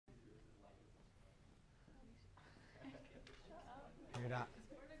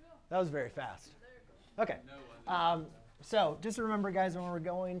That was very fast. OK. So just remember, guys, when we're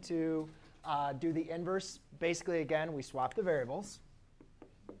going to do the inverse, basically, again, we swap the variables.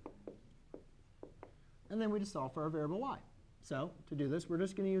 And then we just solve for our variable y. So to do this, we're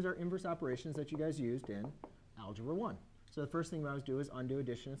just going to use our inverse operations that you guys used in Algebra 1. So the first thing we always do is undo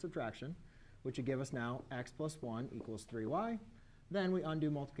addition and subtraction, which would give us now x plus 1 equals 3y. Then we undo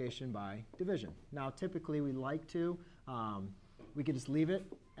multiplication by division. Now, typically, we like to, we could just leave it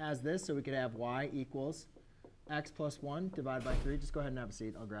as this. So we could have y equals x plus 1 divided by 3. Just go ahead and have a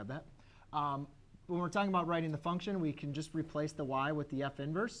seat. I'll grab that. When we're talking about writing the function, we can just replace the y with the f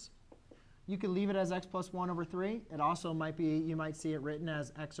inverse. You could leave it as x plus 1 over 3. It also might be, you might see it written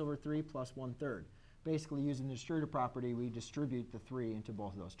as x over 3 plus 1/3. Basically, using the distributive property, we distribute the 3 into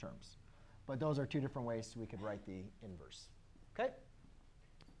both of those terms. But those are two different ways we could write the inverse. OK?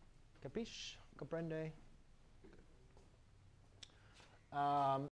 Capisce? Comprende?